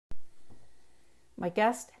My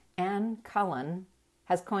guest, Anne Cullen,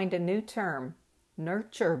 has coined a new term,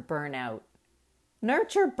 nurture burnout.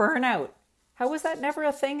 Nurture burnout! How was that never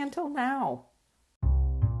a thing until now?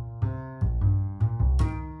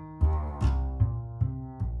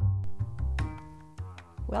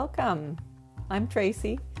 Welcome. I'm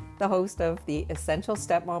Tracy, the host of the Essential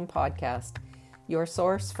Stepmom podcast, your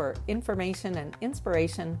source for information and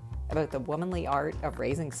inspiration about the womanly art of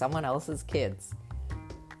raising someone else's kids.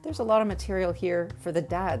 There's a lot of material here for the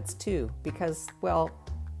dads too, because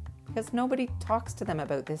nobody talks to them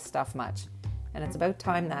about this stuff much, and it's about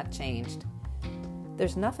time that changed.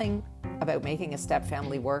 There's nothing about making a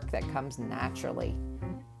stepfamily work that comes naturally.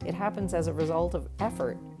 It happens as a result of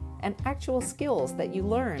effort and actual skills that you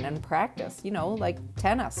learn and practice, like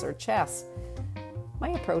tennis or chess. My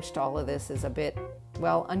approach to all of this is a bit,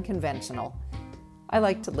 unconventional. I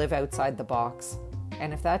like to live outside the box,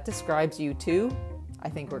 and if that describes you too, I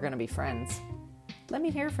think we're going to be friends. Let me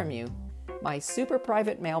hear from you. My super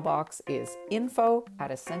private mailbox is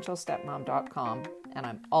info@essentialstepmom.com, and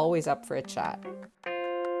I'm always up for a chat.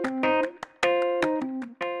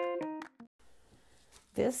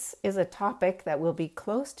 This is a topic that will be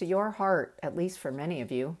close to your heart, at least for many of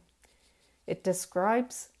you. It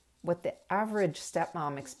describes what the average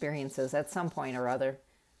stepmom experiences at some point or other.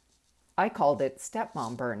 I called it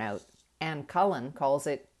stepmom burnout. Anne Cullen calls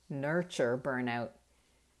it nurture burnout.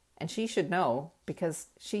 And she should know because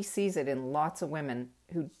she sees it in lots of women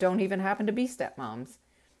who don't even happen to be stepmoms.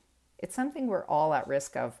 It's something we're all at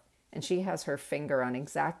risk of, and she has her finger on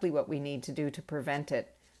exactly what we need to do to prevent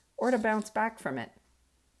it or to bounce back from it.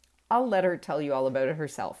 I'll let her tell you all about it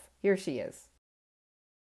herself. Here she is.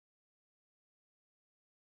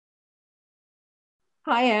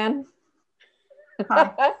 Hi, Anne.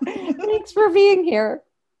 Hi. Thanks for being here.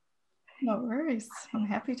 No worries. I'm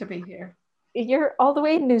happy to be here. You're all the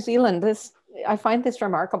way in New Zealand. I find this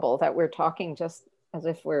remarkable that we're talking just as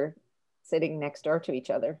if we're sitting next door to each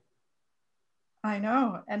other. I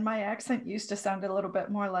know. And my accent used to sound a little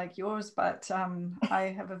bit more like yours, but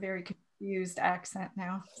I have a very confused accent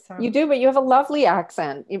now. So You do, but you have a lovely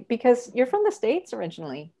accent because you're from the States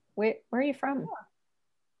originally. Where are you from?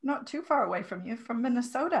 Not too far away from you, from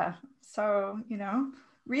Minnesota. So,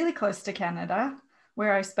 really close to Canada,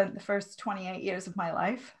 where I spent the first 28 years of my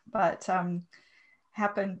life, but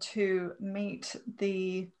happened to meet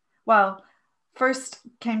first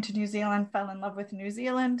came to New Zealand, fell in love with New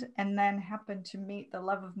Zealand, and then happened to meet the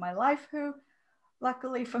love of my life, who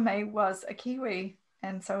luckily for me was a Kiwi.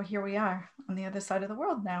 And so here we are on the other side of the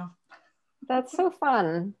world now. That's so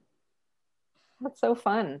fun. That's so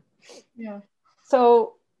fun. Yeah.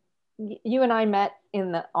 So you and I met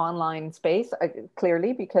in the online space,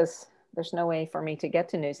 clearly, because there's no way for me to get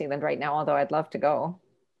to New Zealand right now, although I'd love to go.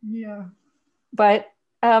 Yeah. But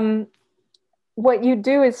what you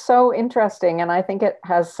do is so interesting, and I think it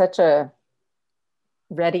has such a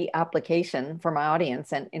ready application for my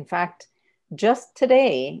audience. And in fact, just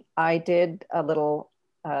today, I did a little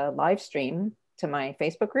live stream to my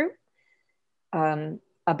Facebook group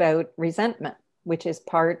about resentment, which is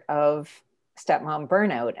part of stepmom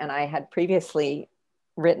burnout. And I had previously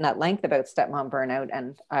written at length about stepmom burnout,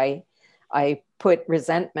 and I put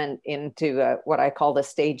resentment into what I call the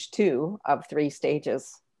stage 2 of 3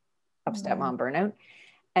 stages of stepmom burnout.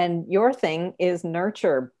 And your thing is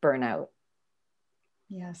nurture burnout.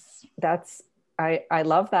 Yes. I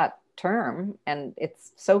love that term, and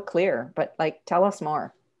it's so clear, but tell us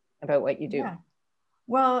more about what you do. Yeah.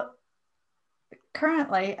 Well,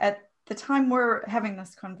 currently at the time we're having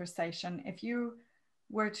this conversation, if you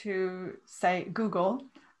were to say Google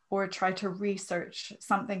or try to research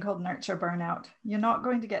something called nurture burnout, you're not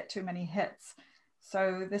going to get too many hits.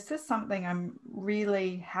 So this is something I'm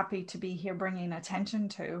really happy to be here bringing attention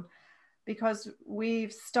to, because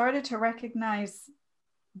we've started to recognize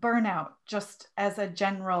burnout just as a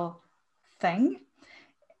general thing,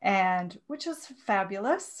 and which is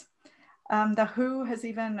fabulous. The WHO has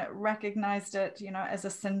even recognized it, as a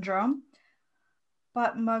syndrome,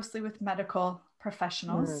 but mostly with medical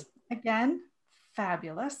professionals. Again,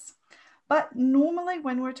 fabulous. But normally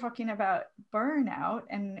when we're talking about burnout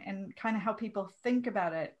and kind of how people think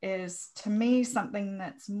about it is, to me, something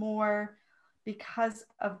that's more because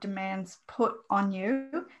of demands put on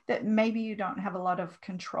you that maybe you don't have a lot of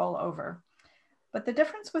control over. But the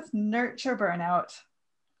difference with nurture burnout,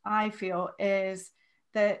 I feel, is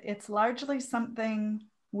that it's largely something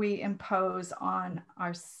we impose on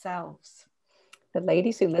ourselves. The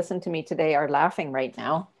ladies who listen to me today are laughing right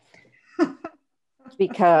now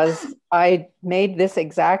because I made this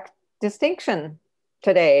exact distinction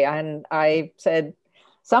today. And I said,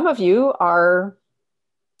 some of you are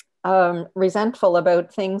resentful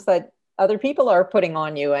about things that other people are putting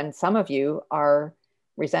on you. And some of you are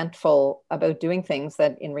resentful about doing things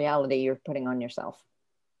that in reality you're putting on yourself.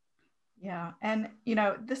 Yeah. And,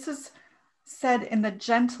 this is said in the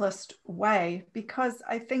gentlest way, because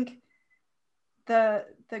I think the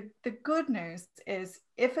good news is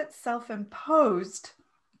if it's self-imposed,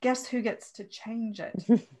 guess who gets to change it?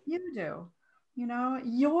 You do.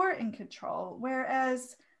 You're in control.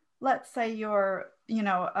 Whereas, let's say you're,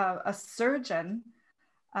 a surgeon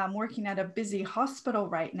working at a busy hospital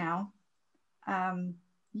right now.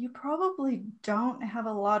 You probably don't have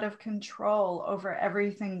a lot of control over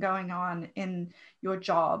everything going on in your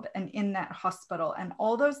job and in that hospital, and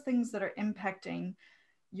all those things that are impacting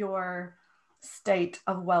your state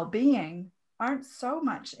of well-being aren't so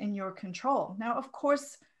much in your control. Now, of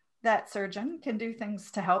course, that surgeon can do things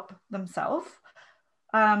to help themselves.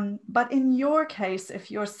 But in your case, if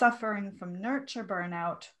you're suffering from nurture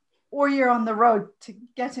burnout, or you're on the road to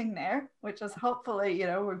getting there, which is hopefully,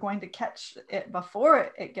 we're going to catch it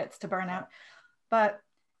before it gets to burnout. But,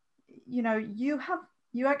 you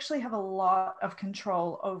actually have a lot of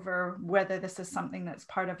control over whether this is something that's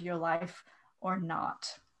part of your life or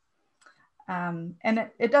not. And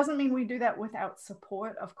it doesn't mean we do that without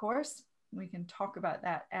support, of course. We can talk about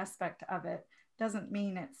that aspect of it. Doesn't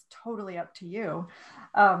mean it's totally up to you,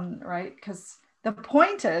 right? Because the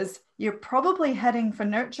point is, you're probably heading for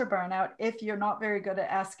nurture burnout if you're not very good at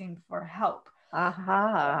asking for help.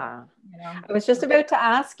 Aha. I was just about to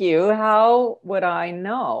ask you, how would I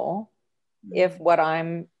know if what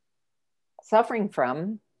I'm suffering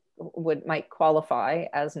from might qualify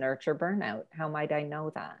as nurture burnout? How might I know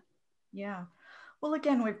that? Yeah. Well,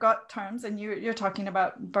 again, we've got terms, and you're talking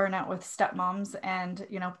about burnout with stepmoms, and,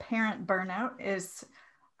 parent burnout is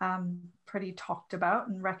pretty talked about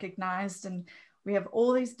and recognized. And we have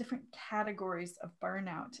all these different categories of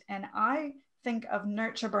burnout. And I think of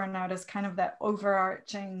nurture burnout as kind of that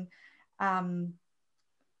overarching, burnout,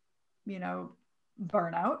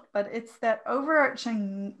 but it's that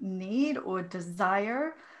overarching need or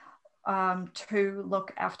desire to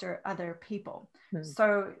look after other people.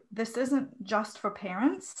 So this isn't just for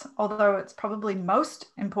parents, although it's probably most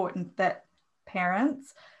important that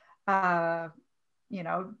parents, don't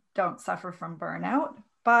suffer from burnout.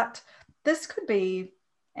 But this could be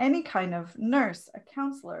any kind of nurse, a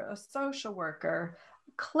counselor, a social worker,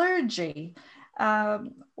 clergy.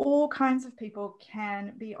 All kinds of people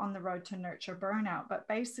can be on the road to nurture burnout. But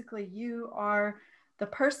basically, you are the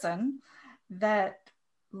person that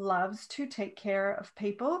loves to take care of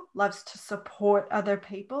people, loves to support other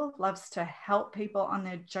people, loves to help people on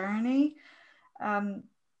their journey.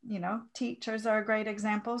 Teachers are a great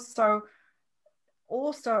example. So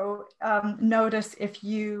also notice if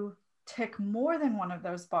you tick more than one of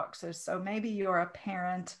those boxes. So maybe you're a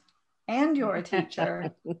parent and you're a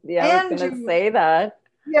teacher. Yeah, I was going to say that.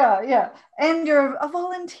 Yeah. And you're a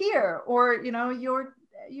volunteer, or,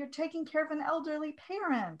 you're taking care of an elderly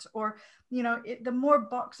parent, or, the more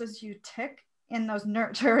boxes you tick in those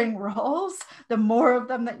nurturing roles, the more of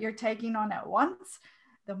them that you're taking on at once,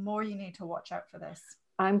 the more you need to watch out for this.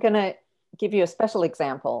 I'm going to give you a special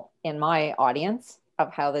example in my audience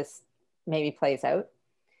of how this maybe plays out,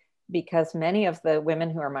 because many of the women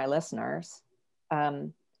who are my listeners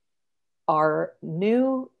are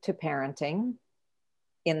new to parenting,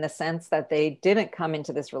 in the sense that they didn't come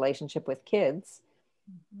into this relationship with kids.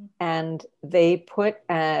 And they put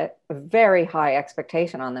a very high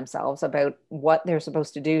expectation on themselves about what they're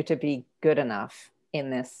supposed to do to be good enough in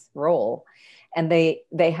this role. And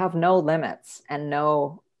they have no limits and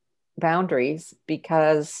no boundaries,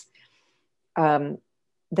 because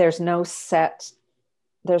there's no set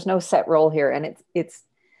role here. And it's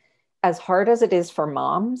as hard as it is for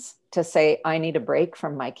moms to say, I need a break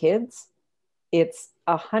from my kids, it's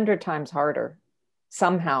 100 times harder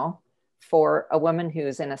somehow for a woman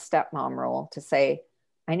who's in a stepmom role to say,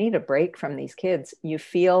 I need a break from these kids. You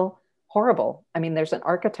feel horrible. I mean, there's an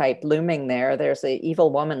archetype looming there. There's an evil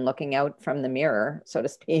woman looking out from the mirror, so to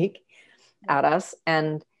speak, at us.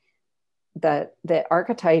 And the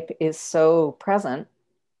archetype is so present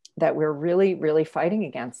that we're really, really fighting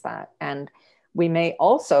against that. And we may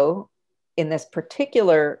also, in this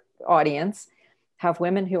particular audience, have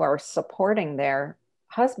women who are supporting their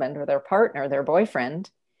husband or their partner, their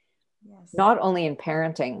boyfriend, yes, not only in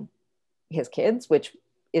parenting his kids, which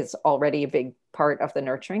is already a big part of the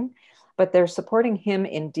nurturing, but they're supporting him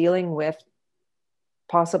in dealing with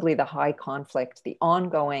possibly the high conflict, the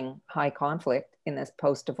ongoing high conflict in this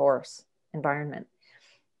post-divorce environment.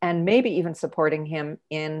 And maybe even supporting him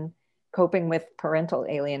in coping with parental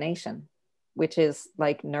alienation, which is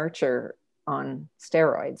like nurture on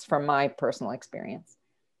steroids from my personal experience.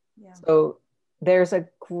 Yeah. So there's a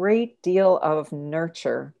great deal of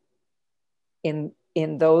nurture in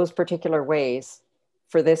those particular ways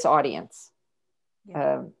for this audience.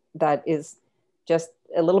 Yeah. That is just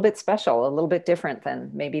a little bit special, a little bit different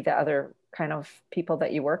than maybe the other kind of people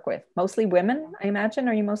that you work with. Mostly women, I imagine.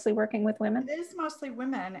 Are you mostly working with women? It is mostly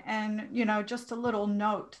women. And, you know, just a little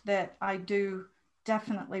note that I do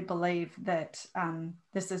definitely believe that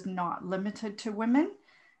this is not limited to women.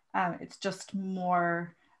 It's just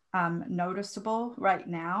more noticeable right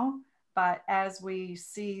now. But as we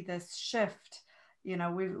see this shift, you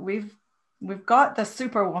know, we've got the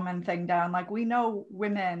superwoman thing down. Like, we know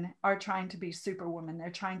women are trying to be superwoman.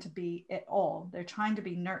 They're trying to be it all. They're trying to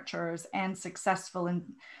be nurturers and successful in,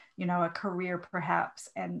 you know, a career perhaps.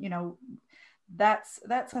 And, you know, that's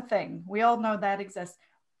a thing. We all know that exists.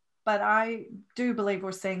 But I do believe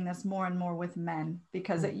we're seeing this more and more with men,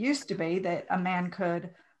 because it used to be that a man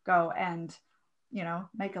could go and, you know,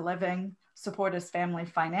 make a living, support his family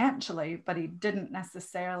financially, but he didn't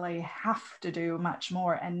necessarily have to do much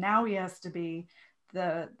more. And now he has to be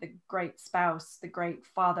the great spouse, the great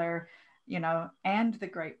father, you know, and the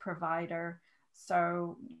great provider.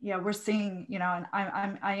 So yeah, we're seeing, you know,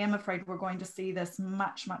 and I am afraid we're going to see this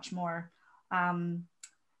much more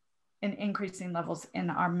in increasing levels in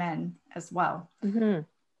our men as well. Mm-hmm.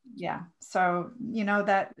 Yeah. So, you know,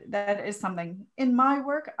 that is something. In my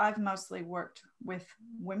work, I've mostly worked with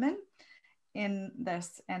women in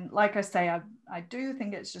this. And like I say, I do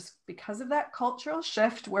think it's just because of that cultural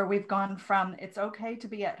shift where we've gone from it's okay to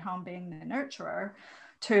be at home being the nurturer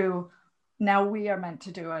to now we are meant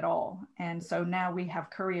to do it all. And so now we have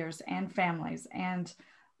careers and families and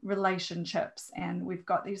relationships, and we've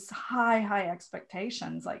got these high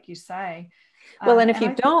expectations, like you say. Well, and if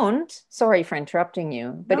you don't, sorry for interrupting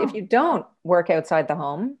you, but if you don't work outside the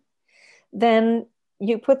home, then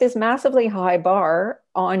you put this massively high bar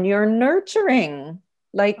on your nurturing.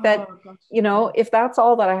 Like that, you know, if that's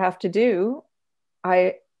all that I have to do,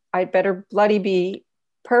 I better bloody be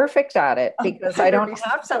perfect at it, because I don't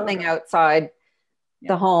have something outside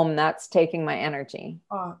the home that's taking my energy.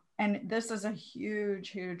 Oh, and this is a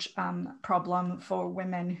huge problem for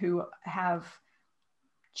women who have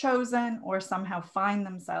chosen or somehow find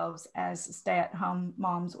themselves as stay-at-home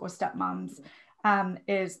moms or stepmoms,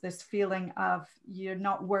 is this feeling of you're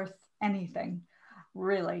not worth anything,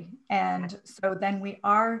 really. And so then we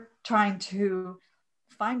are trying to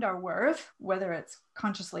find our worth, whether it's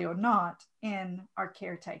consciously or not, in our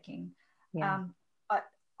caretaking. Yeah. But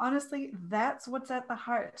honestly, that's what's at the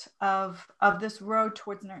heart of this road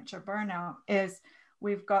towards nurture burnout, is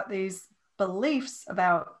we've got these beliefs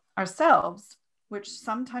about ourselves, which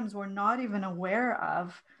sometimes we're not even aware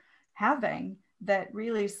of having, that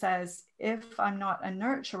really says, if I'm not a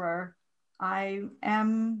nurturer, I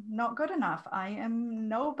am not good enough. I am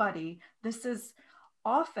nobody. This is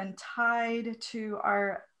often tied to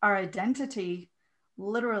our identity,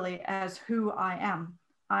 literally, as who I am.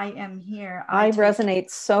 I am here. I resonate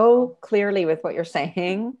so clearly with what you're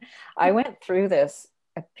saying. I went through this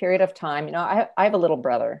a period of time. You know, I have a little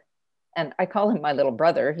brother, and I call him my little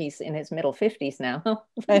brother. He's in his middle 50s now,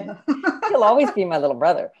 but he'll always be my little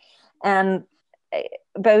brother. And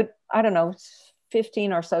about, I don't know,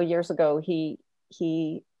 15 or so years ago,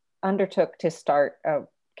 he undertook to start a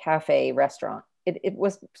cafe restaurant. It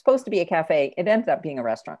was supposed to be a cafe. It ended up being a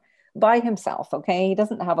restaurant by himself. Okay. He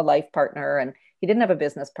doesn't have a life partner, and he didn't have a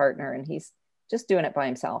business partner, and he's just doing it by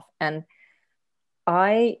himself. And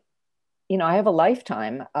I have a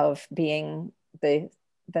lifetime of being the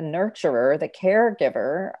nurturer, the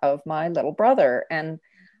caregiver of my little brother. And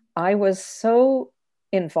I was so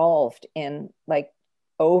involved in like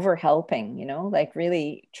over helping, you know, like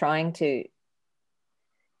really trying to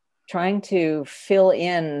fill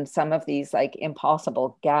in some of these like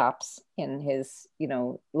impossible gaps in his, you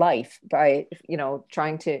know, life by, you know,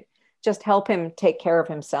 trying to just help him take care of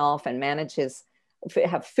himself and manage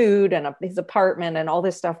have food and his apartment and all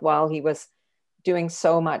this stuff while he was doing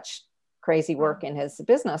so much crazy work in his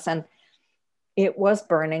business. And it was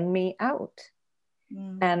burning me out.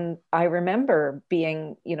 And I remember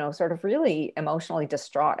being, you know, sort of really emotionally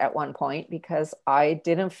distraught at one point, because I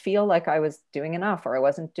didn't feel like I was doing enough, or I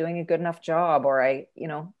wasn't doing a good enough job, or and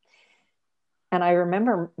I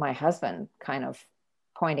remember my husband kind of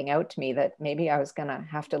pointing out to me that maybe I was going to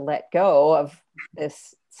have to let go of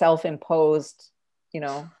this self-imposed, you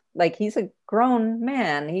know, like he's a grown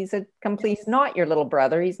man. He's not your little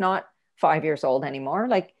brother. He's not 5 years old anymore.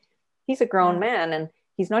 Like he's a grown man, and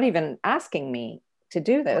he's not even asking me to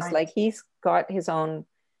do this. Right. Like he's got his own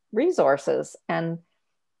resources. And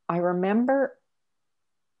I remember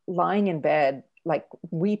lying in bed, like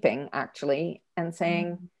weeping actually, and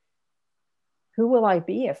saying, Mm. who will I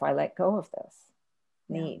be if I let go of this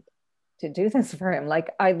Yeah. need to do this for him? Like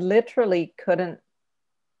I literally couldn't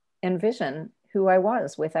envision who I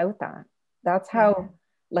was without that. That's Yeah. how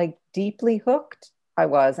like deeply hooked I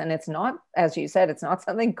was. And it's not, as you said, it's not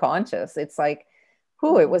something conscious. It's like,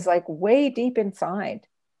 who it was Mhm. like way deep inside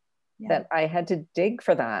Yeah. that I had to dig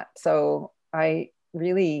for that. So I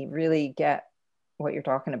really, really get what you're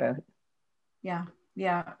talking about. Yeah.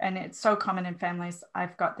 Yeah. And it's so common in families.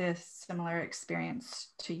 I've got this similar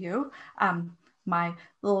experience to you. My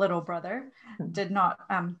little brother Mm. did not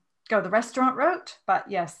go the restaurant route, but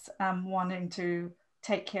yes, wanting to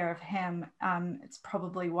take care of him. It's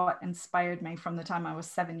probably what inspired me from the time I was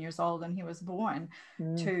 7 years old and he was born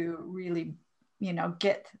Mm. to really,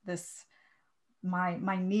 get this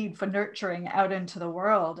my need for nurturing out into the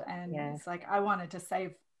world. And Yeah. it's like I wanted to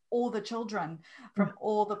save all the children Mm. from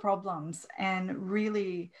all the problems. And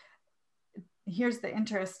really, here's the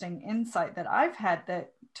interesting insight that I've had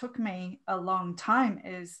that took me a long time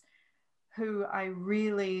is who I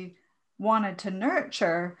really wanted to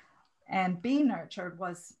nurture and be nurtured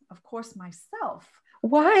was, of course, myself.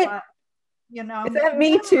 What? But Is that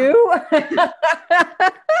me yeah. too?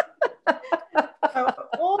 So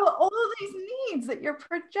all of these needs that you're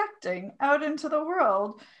projecting out into the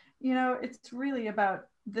world, it's really about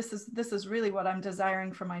this is really what I'm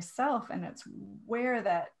desiring for myself, and it's where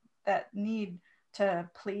that need to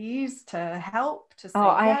please, to help, to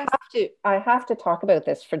Oh, say yes. I have to talk about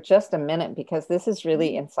this for just a minute because this is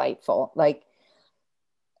really insightful. Like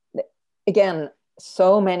again,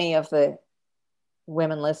 so many of the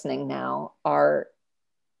women listening now are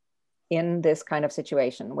in this kind of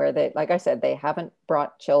situation where they, like I said, they haven't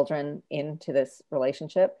brought children into this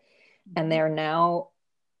relationship and they're now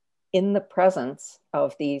in the presence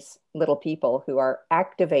of these little people who are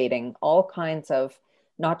activating all kinds of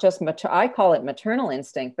not just I call it maternal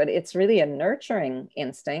instinct, but it's really a nurturing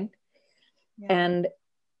instinct. Yeah. And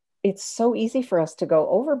it's so easy for us to go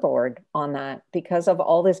overboard on that because of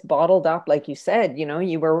all this bottled up, like you said,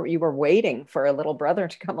 you were waiting for a little brother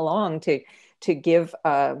to come along to give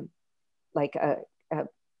like a,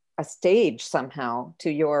 a stage somehow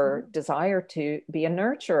to your desire to be a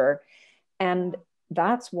nurturer. And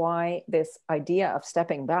that's why this idea of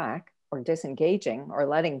stepping back or disengaging or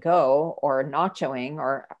letting go or nachoing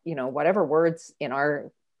or whatever words in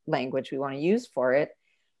our language we want to use for it,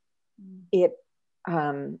 it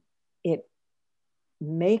it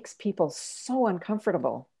makes people so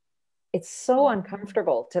uncomfortable. It's so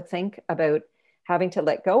uncomfortable to think about having to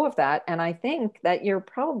let go of that. And I think that you're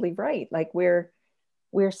probably right. Like we're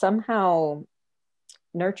somehow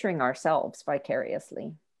nurturing ourselves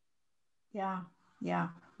vicariously. Yeah. Yeah.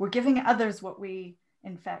 We're giving others what we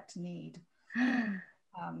in fact need. That's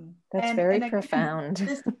And very again, profound.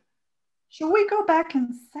 this should we go back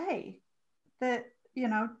and say that,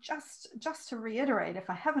 just to reiterate, if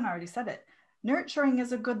I haven't already said it, nurturing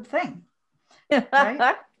is a good thing,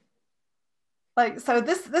 right? Like, so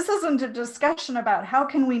this isn't a discussion about how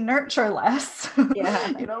can we nurture less.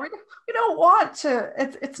 Yeah. We don't want to.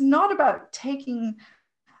 It's not about taking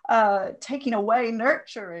away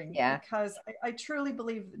nurturing, Yeah. because I truly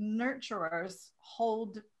believe nurturers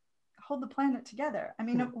hold the planet together. I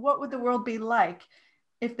mean, Mm. what would the world be like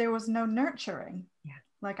if there was no nurturing? Yeah.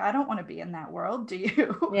 Like, I don't want to be in that world. Do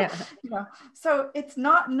you? Yeah. So it's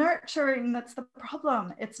not nurturing that's the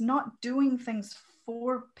problem. It's not doing things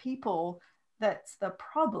for people that's the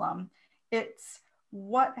problem. It's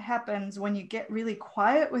what happens when you get really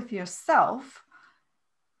quiet with yourself,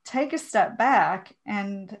 take a step back,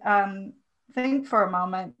 and think for a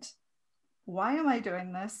moment, why am I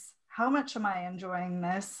doing this? How much am I enjoying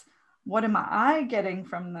this? What am I getting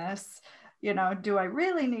from this? Do I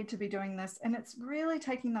really need to be doing this? And it's really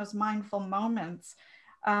taking those mindful moments.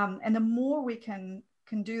 And the more we can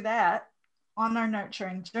do that on our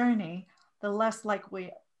nurturing journey, the less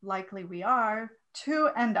likely we are to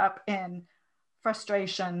end up in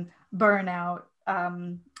frustration, burnout. I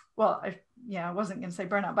wasn't going to say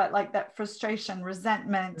burnout, but like that frustration,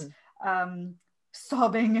 resentment,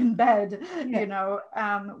 sobbing in bed,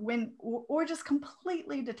 when or just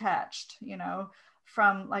completely detached,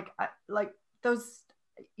 from like those,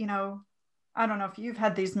 I don't know if you've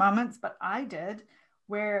had these moments, but I did,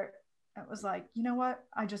 where it was like, you know what,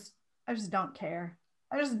 I just don't care.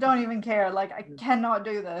 I just don't even care. Like, I cannot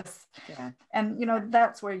do this. Yeah. And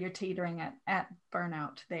that's where you're teetering at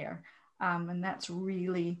burnout there. And that's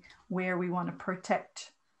really where we want to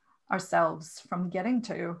protect ourselves from getting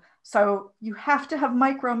to. So you have to have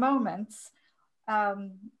micro moments,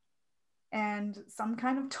 and some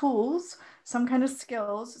kind of tools, some kind of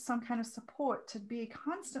skills, some kind of support to be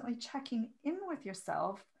constantly checking in with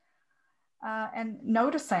yourself and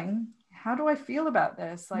noticing, how do I feel about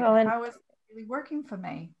this? Like, how is it really working for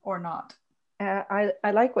me or not? I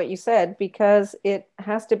like what you said, because it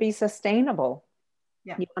has to be sustainable.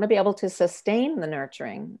 Yeah. You want to be able to sustain the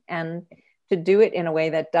nurturing and to do it in a way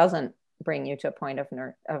that doesn't bring you to a point of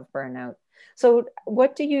burnout. So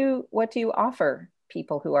what do you offer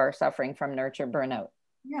people who are suffering from nurture burnout?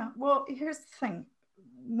 Yeah, well, here's the thing.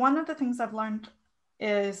 One of the things I've learned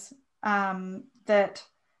is that,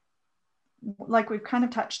 like we've kind of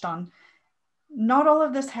touched on, not all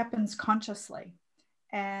of this happens consciously.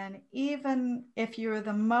 And even if you're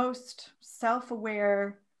the most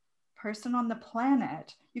self-aware person on the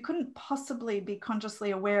planet, you couldn't possibly be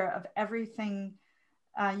consciously aware of everything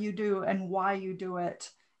you do and why you do it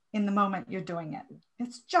in the moment you're doing it.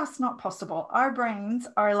 It's just not possible. Our brains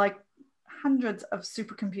are like hundreds of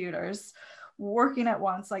supercomputers working at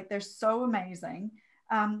once. Like, they're so amazing.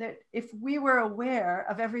 That if we were aware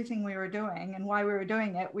of everything we were doing and why we were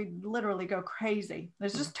doing it, we'd literally go crazy.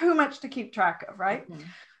 There's just too much to keep track of, right? Mm-hmm.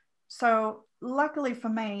 So luckily for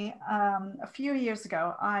me, a few years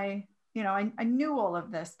ago, I knew all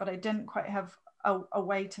of this, but I didn't quite have a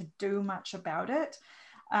way to do much about it.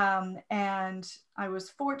 And I was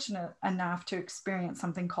fortunate enough to experience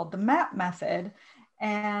something called the MAP method,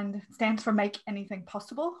 and it stands for Make Anything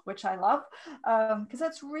Possible, which I love, because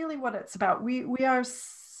that's really what it's about. We are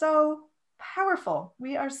so powerful.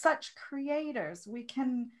 We are such creators. We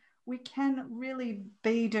can really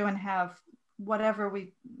be, do, and have whatever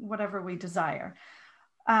we desire.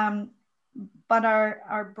 But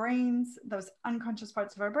our brains, those unconscious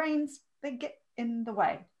parts of our brains, they get in the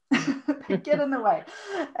way. They get in the way.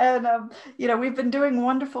 And we've been doing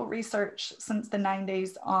wonderful research since the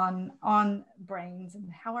 90s on brains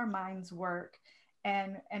and how our minds work,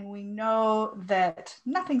 and we know that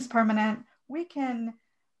nothing's permanent. We can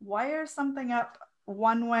wire something up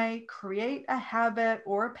one way, create a habit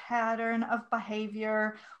or a pattern of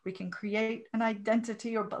behavior. We can create an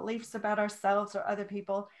identity or beliefs about ourselves or other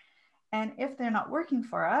people, and if they're not working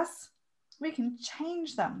for us, we can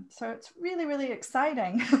change them. So it's really, really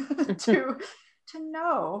exciting to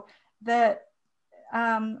know that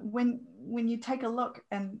when you take a look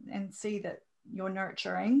and see that your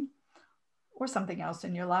nurturing or something else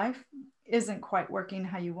in your life isn't quite working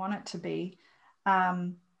how you want it to be,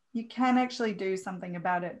 you can actually do something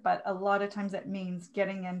about it. But a lot of times it means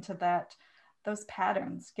getting into those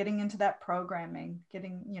patterns, getting into that programming,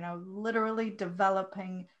 literally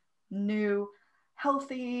developing new,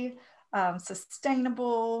 healthy,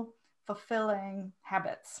 sustainable, fulfilling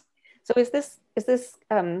habits. So is this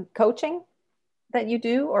coaching that you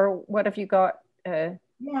do, or what have you got? Yeah.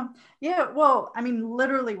 Well, I mean,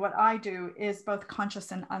 literally what I do is both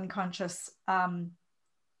conscious and unconscious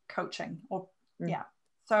coaching. Yeah.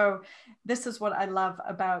 So this is what I love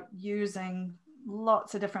about using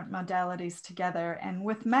lots of different modalities together. And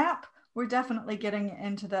with MAP, we're definitely getting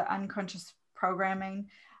into the unconscious programming.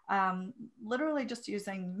 Literally just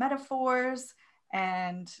using metaphors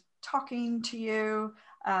and talking to you.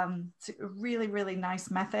 It's a really, really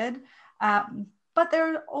nice method. But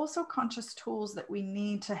there are also conscious tools that we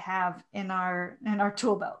need to have in our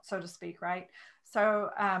tool belt, so to speak, right? So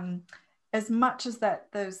as much as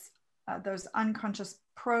that those unconscious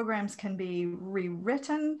programs can be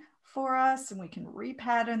rewritten for us, and we can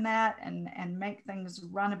repattern that and make things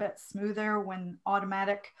run a bit smoother when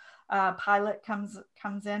automatic pilot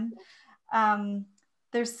comes in.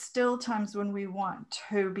 There's still times when we want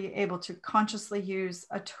to be able to consciously use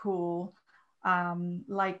a tool,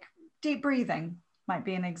 like deep breathing might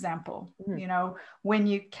be an example. Mm-hmm. When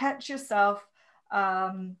you catch yourself,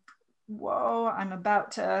 whoa, I'm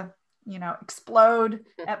about to, explode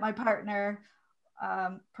at my partner.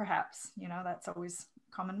 Perhaps, that's always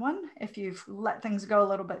a common one. If you've let things go a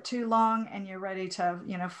little bit too long and you're ready to,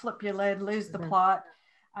 flip your lid, lose the plot,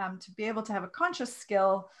 to be able to have a conscious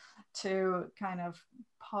skill to kind of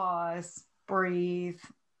pause, breathe,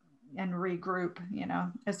 and regroup,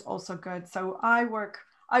 is also good. So I work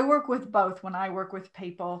with both when I work with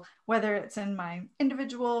people, whether it's in my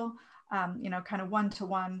individual, kind of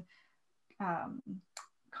one-to-one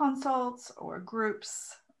consults or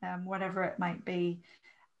groups, whatever it might be.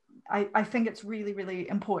 I think it's really, really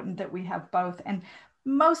important that we have both. And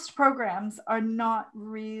most programs are not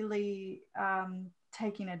really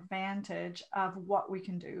taking advantage of what we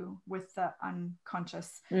can do with the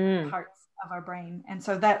unconscious parts of our brain. And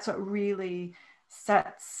so that's what really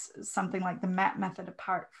sets something like the MAP method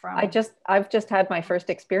apart from. I've just had my first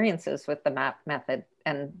experiences with the MAP method,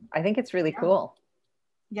 and I think it's really cool.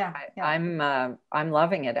 Yeah, yeah. I'm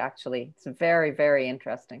loving it actually. It's very, very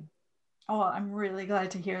interesting. Oh, I'm really glad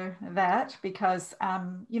to hear that because,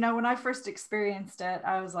 when I first experienced it,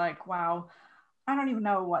 I was like, wow, I don't even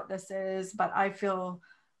know what this is, but I feel,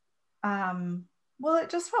 well, it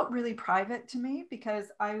just felt really private to me because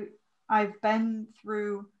I've been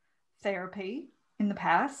through therapy in the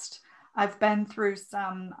past. I've been through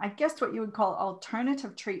some, I guess, what you would call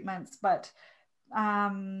alternative treatments, but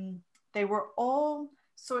they were all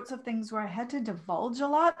sorts of things where I had to divulge a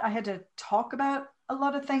lot. I had to talk about a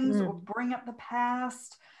lot of things or bring up the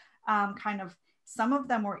past. Kind of, some of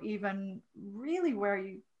them were even really where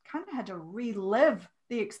you kind of had to relive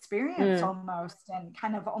the experience almost and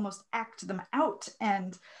kind of almost act them out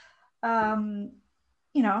and,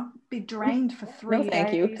 be drained for No, three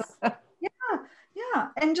thank you. days. Yeah, yeah.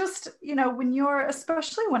 And just, when you're,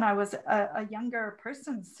 especially when I was a younger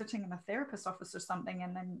person sitting in a therapist's office or something,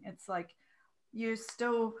 and then it's like,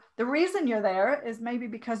 the reason you're there is maybe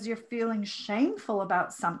because you're feeling shameful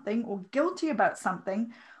about something or guilty about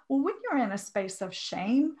something. Well, when you're in a space of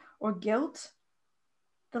shame or guilt,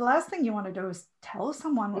 the last thing you want to do is tell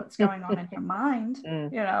someone what's going on in your mind,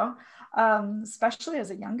 especially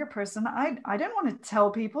as a younger person. I didn't want to tell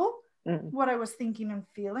people what I was thinking and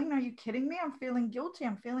feeling. Are you kidding me? I'm feeling guilty.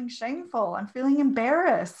 I'm feeling shameful. I'm feeling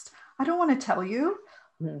embarrassed. I don't want to tell you.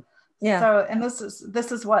 Yeah. So, and this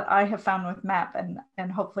is what I have found with MAP,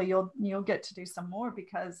 and hopefully you'll get to do some more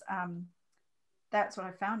because that's what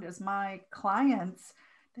I found is my clients,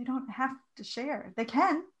 they don't have to share. They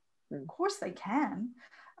can, of course they can,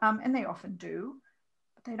 and they often do,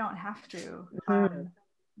 but they don't have to.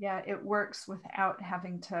 Yeah, it works without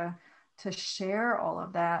having to share all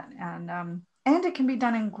of that, and it can be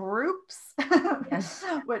done in groups,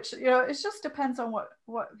 which it just depends on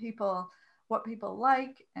what people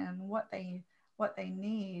like and what they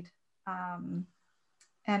need.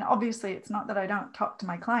 And obviously, it's not that I don't talk to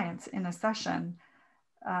my clients in a session,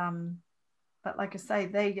 but like I say,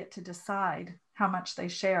 they get to decide how much they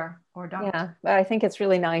share or don't. Yeah, but I think it's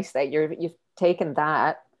really nice that you've taken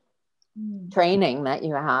that training that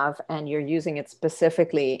you have and you're using it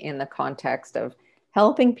specifically in the context of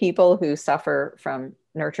helping people who suffer from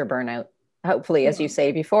nurture burnout. Hopefully, as you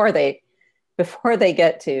say, before they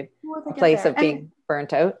get to a place of being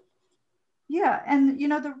burnt out. Yeah, and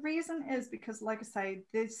the reason is because, like I say,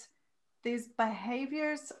 these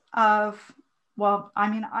behaviors of, well, I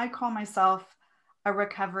mean, I call myself a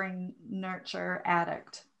recovering nurture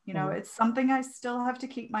addict. It's something I still have to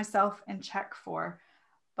keep myself in check for.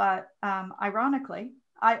 But ironically,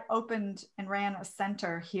 I opened and ran a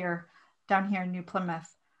center down here in New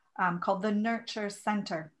Plymouth called the Nurture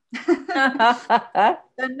Center. The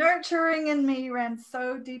nurturing in me ran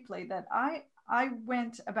so deeply that I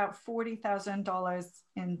went about $40,000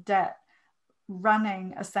 in debt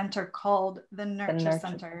running a center called the Nurture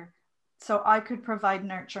Center, so I could provide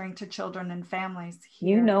nurturing to children and families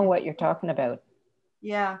here. You know what you're talking about.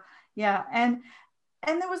 Yeah, yeah. And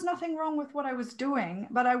there was nothing wrong with what I was doing,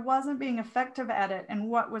 but I wasn't being effective at it. And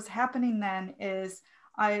what was happening then is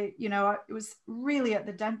it was really at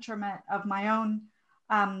the detriment of my own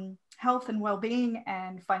health and well-being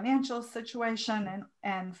and financial situation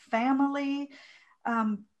and family.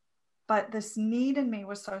 But this need in me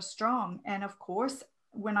was so strong. And of course,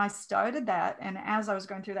 when I started that, and as I was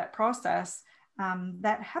going through that process,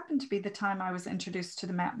 that happened to be the time I was introduced to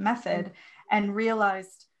the MAP method and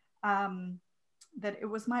realized that it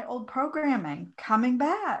was my old programming coming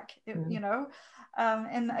back,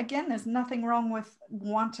 and again, there's nothing wrong with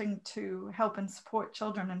wanting to help and support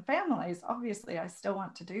children and families. Obviously, I still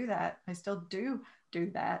want to do that. I still do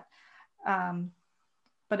that.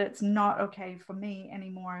 But it's not okay for me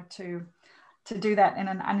anymore to do that in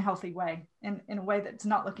an unhealthy way, in a way that's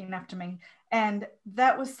not looking after me. And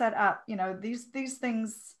that was set up, these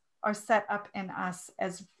things are set up in us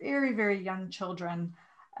as very, very young children.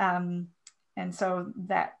 And so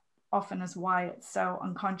that often is why it's so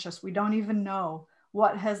unconscious. We don't even know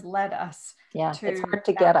what has led us to it's hard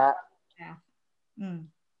to get at.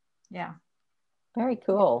 Yeah. Very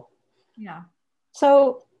cool. Yeah.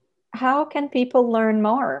 So how can people learn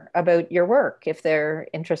more about your work if they're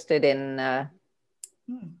interested in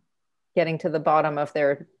getting to the bottom of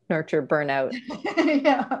their nurture burnout?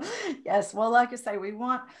 Yeah. Yes. Well, like I say, we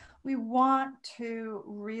want to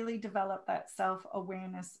really develop that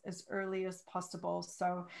self-awareness as early as possible.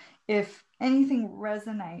 So if anything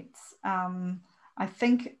resonates, I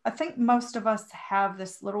think most of us have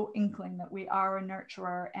this little inkling that we are a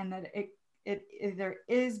nurturer and that it either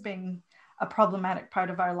is being a problematic part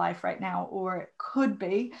of our life right now, or it could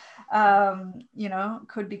be,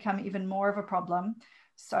 could become even more of a problem.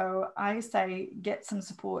 So I say get some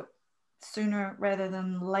support sooner rather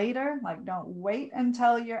than later. Like, don't wait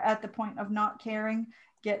until you're at the point of not caring.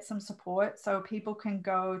 Get some support. So people can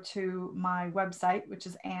go to my website, which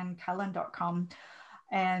is annecullen.com,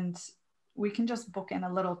 and we can just book in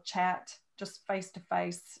a little chat, just face to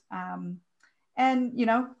face. And, you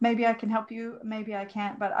know, maybe I can help you, maybe I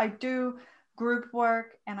can't, but I do group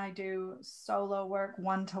work and I do solo work,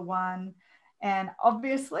 one-to-one, and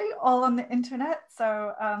obviously all on the internet.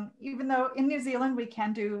 So even though in New Zealand we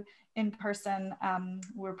can do in person,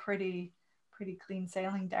 we're pretty clean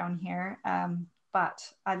sailing down here. But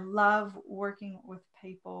I love working with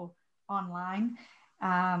people online.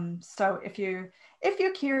 So if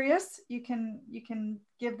you're curious, you can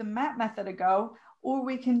give the MAP method a go, or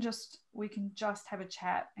we can just have a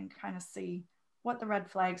chat and kind of see what the red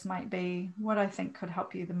flags might be, what I think could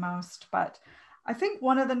help you the most. But I think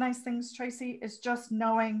one of the nice things, Tracy, is just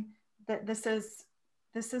knowing that this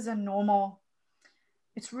is a normal,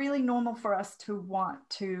 it's really normal for us to want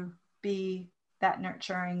to be that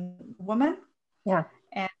nurturing woman. Yeah.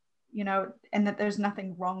 And, you know, and that there's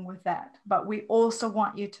nothing wrong with that. But we also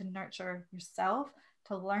want you to nurture yourself,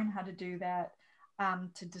 to learn how to do that,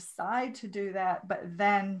 to decide to do that, but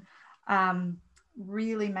then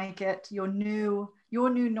really make it your new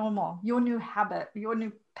normal, your new habit, your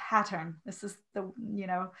new pattern. This is the, you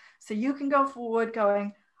know, so you can go forward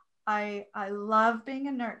going, I love being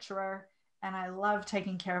a nurturer and I love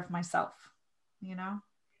taking care of myself, you know.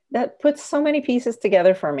 That puts so many pieces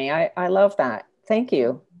together for me. I love that. Thank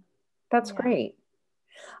you. That's great.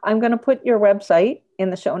 I'm going to put your website in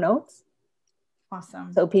the show notes.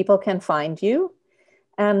 Awesome. So people can find you.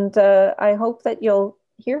 And I hope that you'll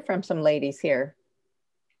hear from some ladies here.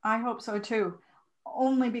 I hope so too.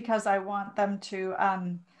 Only because I want them to,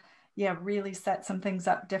 really set some things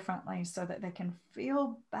up differently so that they can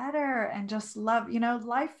feel better and just love, you know,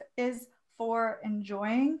 life is for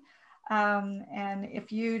enjoying. And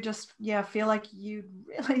if you just, feel like you'd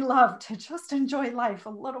really love to just enjoy life a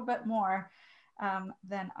little bit more,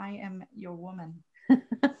 then I am your woman.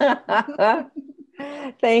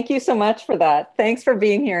 Thank you so much for that. Thanks for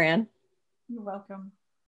being here, Anne. You're welcome.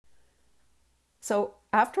 So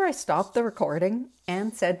after I stopped the recording,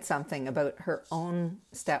 Anne said something about her own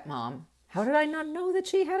stepmom. How did I not know that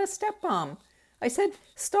she had a stepmom? I said,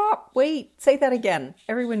 stop, wait, say that again.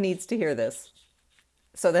 Everyone needs to hear this.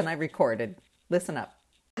 So then I recorded. Listen up.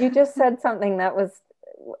 You just said something that was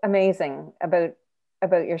amazing about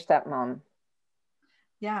your stepmom.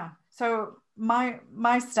 Yeah. So my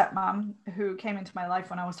stepmom, who came into my life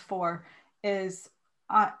when I was 4, is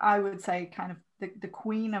I would say kind of the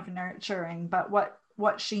queen of nurturing. But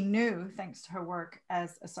what she knew, thanks to her work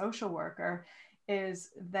as a social worker, is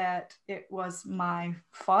that it was my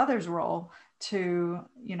father's role to,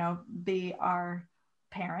 you know, be our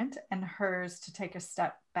parent and hers to take a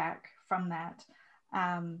step back from that.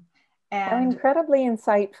 And incredibly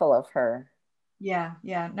insightful of her. Yeah.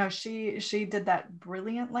 No, she did that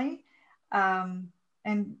brilliantly.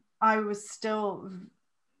 And I was still,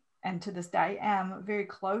 and to this day am, very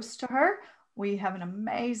close to her. We have an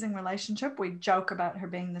amazing relationship. We joke about her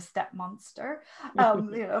being the step monster, you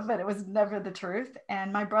know, but it was never the truth.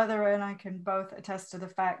 And my brother and I can both attest to the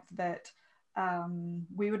fact that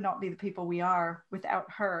we would not be the people we are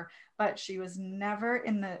without her. But she was never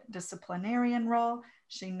in the disciplinarian role.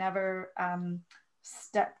 She never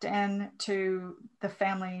stepped in to the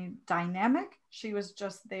family dynamic. She was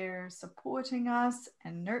just there supporting us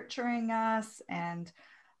and nurturing us and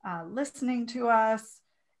listening to us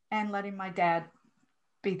and letting my dad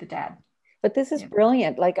be the dad. But this is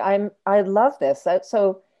brilliant. Like I love this.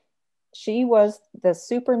 So she was the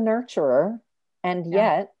super nurturer, and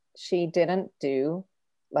yet she didn't do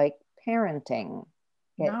like parenting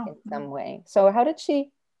in some way. So how did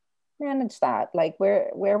she manage that? Like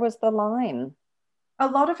where was the line? A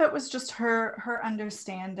lot of it was just her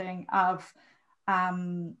understanding of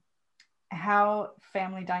how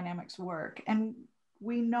family dynamics work. And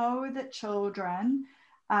we know that children,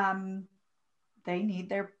 they need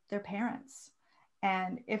their parents.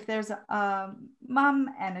 And if there's a mom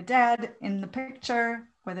and a dad in the picture,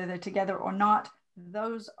 whether they're together or not,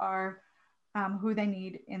 those are who they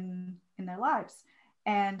need in their lives.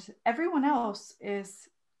 And everyone else is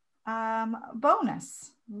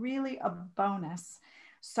bonus, really a bonus.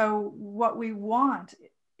 So what we want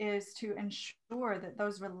is to ensure that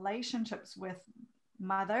those relationships with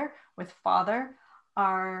mother, with father,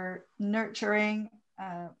 are nurturing,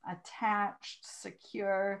 attached,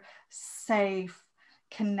 secure, safe,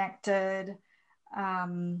 connected.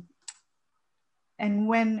 And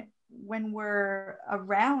when we're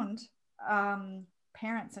around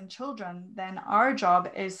parents and children, then our job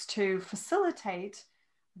is to facilitate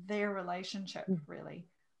their relationship, really.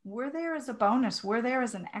 We're there as a bonus. We're there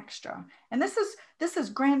as an extra. And this is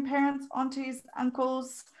grandparents, aunties,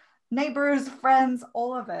 uncles, neighbors, friends,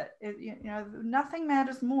 all of it. Nothing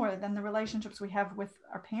matters more than the relationships we have with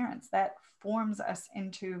our parents. That forms us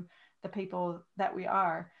into the people that we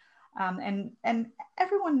are. And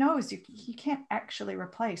everyone knows you can't actually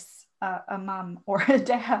replace a mom or a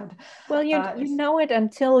dad. Well, you know it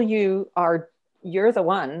until you're the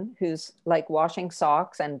one who's like washing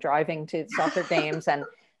socks and driving to soccer games and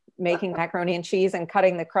making macaroni and cheese and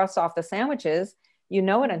cutting the crust off the sandwiches. You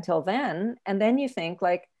know it until then. And then you think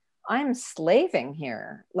like, I'm slaving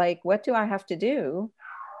here. Like, what do I have to do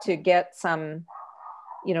to get some,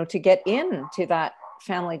 to get into that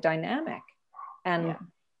family dynamic? And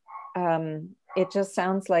it just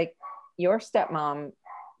sounds like your stepmom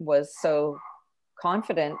was so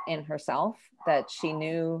confident in herself that she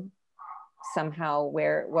knew somehow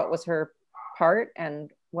what was her part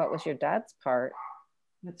and what was your dad's part.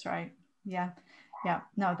 That's right. Yeah.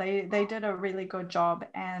 No, they did a really good job.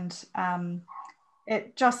 And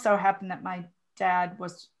it just so happened that my dad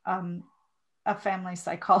was a family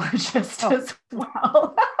psychologist as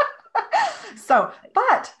well. So,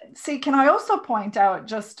 but see, can I also point out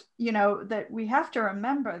just, that we have to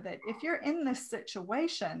remember that if you're in this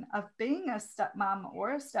situation of being a stepmom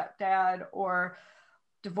or a stepdad or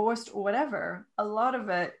divorced or whatever, a lot of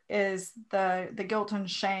it is the guilt and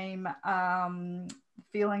shame,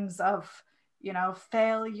 feelings of,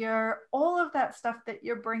 failure, all of that stuff that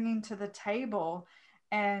you're bringing to the table.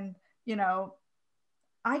 And,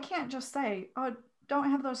 I can't just say, oh,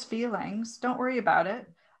 don't have those feelings. Don't worry about it.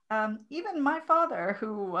 Even my father,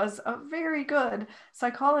 who was a very good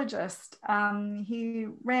psychologist, he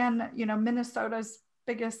ran, Minnesota's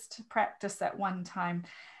biggest practice at one time.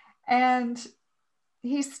 And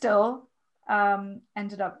he still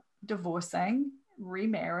ended up divorcing,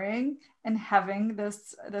 remarrying, and having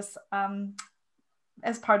this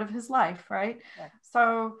as part of his life, right? Yeah.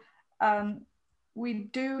 So we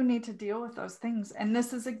do need to deal with those things. And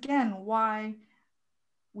this is, again, why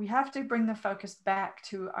we have to bring the focus back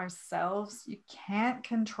to ourselves. You can't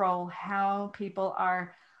control how people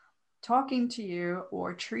are talking to you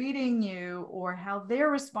or treating you or how they're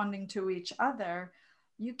responding to each other.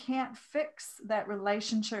 You can't fix that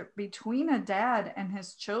relationship between a dad and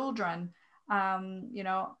his children.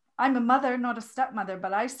 I'm a mother, not a stepmother,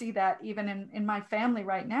 but I see that even in my family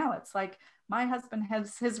right now. It's like my husband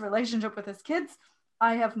has his relationship with his kids.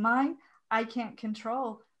 I have mine. I can't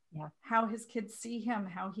control how his kids see him,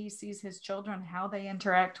 how he sees his children, how they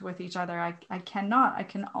interact with each other. I cannot. I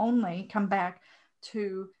can only come back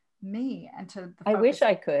to me and to the I wish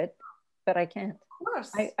I could, but I can't. Of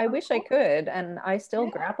course. I wish I could, and I still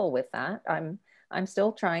grapple with that. I'm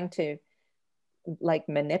still trying to like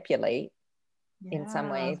manipulate in some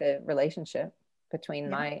way the relationship between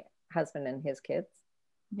my husband and his kids.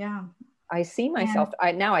 Yeah. I see myself,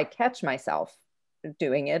 now I catch myself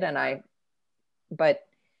doing it, and but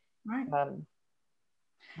right.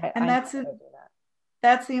 And that's it.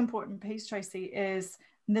 That's the important piece, Tracy, is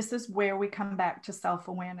this is where we come back to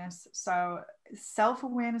self-awareness. So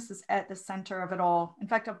self-awareness is at the center of it all. In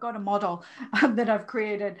fact, I've got a model that I've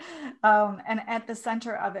created, and at the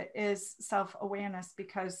center of it is self-awareness,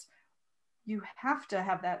 because you have to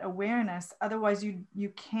have that awareness. Otherwise, you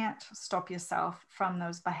can't stop yourself from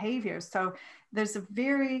those behaviors. So there's a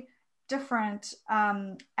very different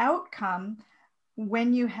outcome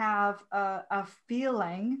when you have a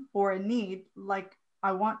feeling or a need, like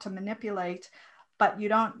I want to manipulate, but you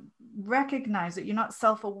don't recognize it. You're not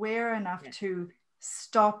self-aware enough to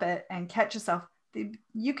stop it and catch yourself.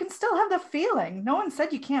 You can still have the feeling. No one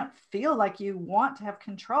said you can't feel like you want to have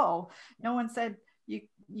control. No one said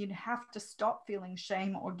you'd have to stop feeling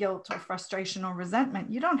shame or guilt or frustration or resentment.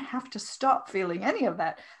 You don't have to stop feeling any of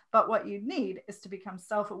that. But what you need is to become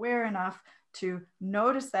self-aware enough to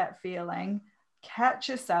notice that feeling, catch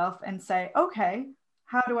yourself and say, okay,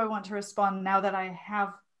 how do I want to respond now that I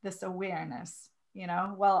have this awareness?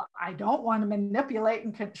 Well, I don't want to manipulate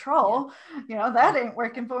and control, that ain't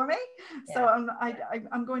working for me. Yeah. So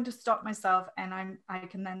I'm going to stop myself, and I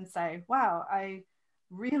can then say, wow, I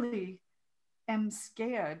really am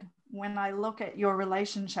scared when I look at your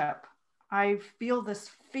relationship. I feel this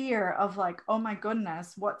fear of like, oh my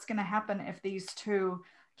goodness, what's going to happen if these two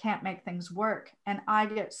can't make things work? And I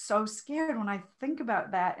get so scared when I think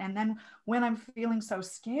about that. And then when I'm feeling so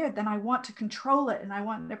scared, then I want to control it, and I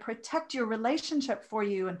want to protect your relationship for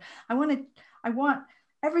you. And I want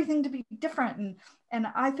everything to be different. And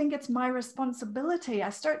I think it's my responsibility. I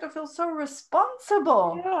start to feel so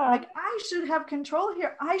responsible. Yeah. Like I should have control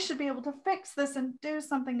here. I should be able to fix this and do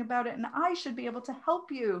something about it. And I should be able to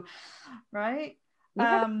help you. Right? You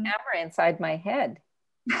have a camera inside my head.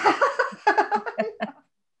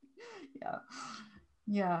 Yeah.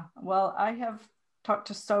 Yeah. Well, I have talked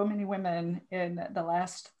to so many women in the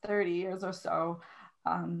last 30 years or so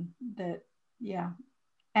that, yeah.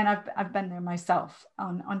 And I've been there myself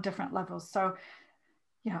on different levels. So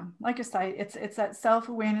yeah, like I say, it's that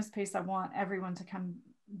self-awareness piece I want everyone to come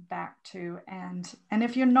back to. And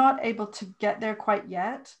if you're not able to get there quite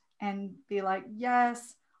yet and be like,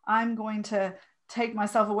 yes, I'm going to take my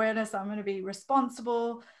self-awareness, I'm going to be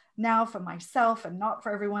responsible now for myself and not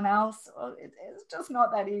for everyone else. Well, it's just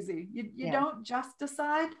not that easy. You don't just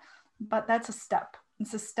decide, but that's a step.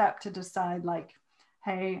 It's a step to decide, like,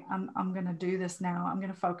 hey, I'm going to do this now. I'm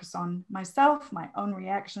going to focus on myself, my own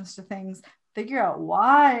reactions to things, figure out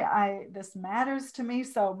why this matters to me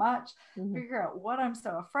so much, figure out what I'm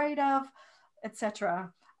so afraid of,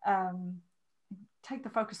 etc. Take the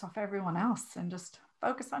focus off everyone else and just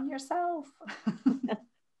focus on yourself.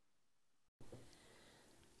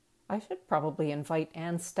 I should probably invite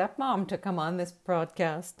Anne's stepmom to come on this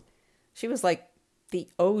broadcast. She was like the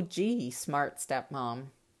OG smart stepmom.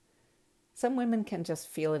 Some women can just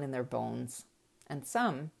feel it in their bones, and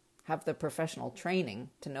some have the professional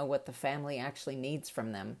training to know what the family actually needs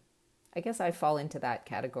from them. I guess I fall into that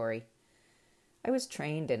category. I was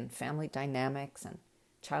trained in family dynamics and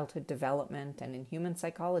childhood development and in human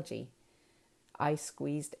psychology. I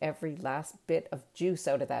squeezed every last bit of juice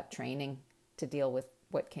out of that training to deal with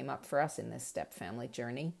what came up for us in this step family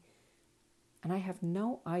journey. And I have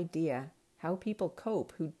no idea how people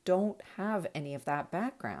cope who don't have any of that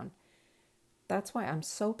background. That's why I'm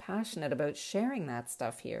so passionate about sharing that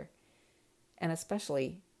stuff here, and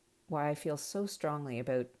especially why I feel so strongly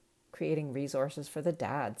about creating resources for the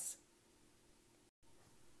dads.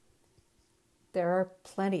 There are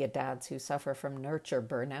plenty of dads who suffer from nurture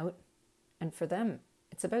burnout, and for them,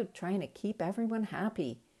 it's about trying to keep everyone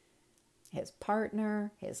happy. His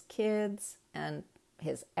partner, his kids, and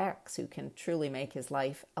his ex, who can truly make his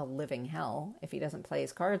life a living hell if he doesn't play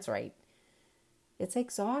his cards right. It's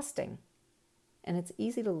exhausting, and it's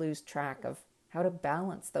easy to lose track of how to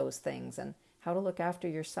balance those things and how to look after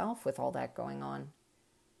yourself with all that going on.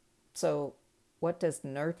 So, what does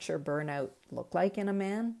nurture burnout look like in a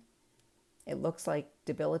man? It looks like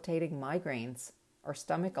debilitating migraines or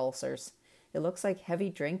stomach ulcers. It looks like heavy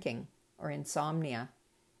drinking or insomnia,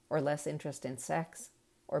 or less interest in sex,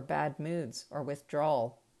 or bad moods, or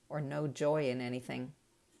withdrawal, or no joy in anything.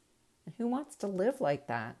 And who wants to live like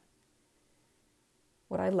that?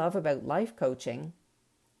 What I love about life coaching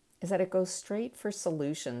is that it goes straight for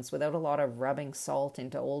solutions without a lot of rubbing salt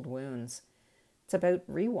into old wounds. It's about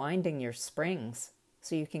rewinding your springs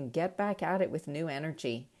so you can get back at it with new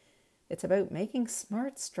energy. It's about making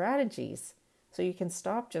smart strategies so you can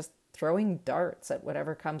stop just throwing darts at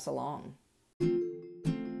whatever comes along.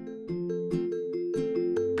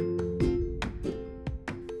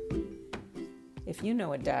 If you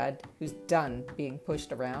know a dad who's done being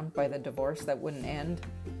pushed around by the divorce that wouldn't end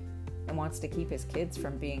and wants to keep his kids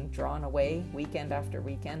from being drawn away weekend after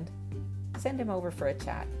weekend, send him over for a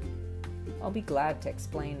chat. I'll be glad to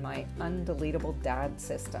explain my undeletable dad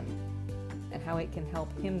system and how it can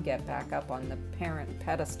help him get back up on the parent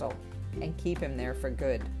pedestal and keep him there for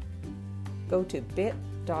good. Go to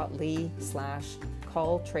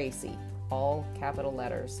bit.ly/calltracy, all capital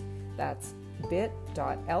letters. That's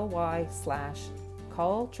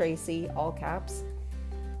bit.ly/calltracy, all caps.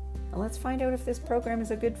 And let's find out if this program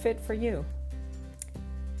is a good fit for you.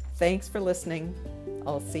 Thanks for listening.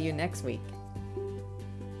 I'll see you next week.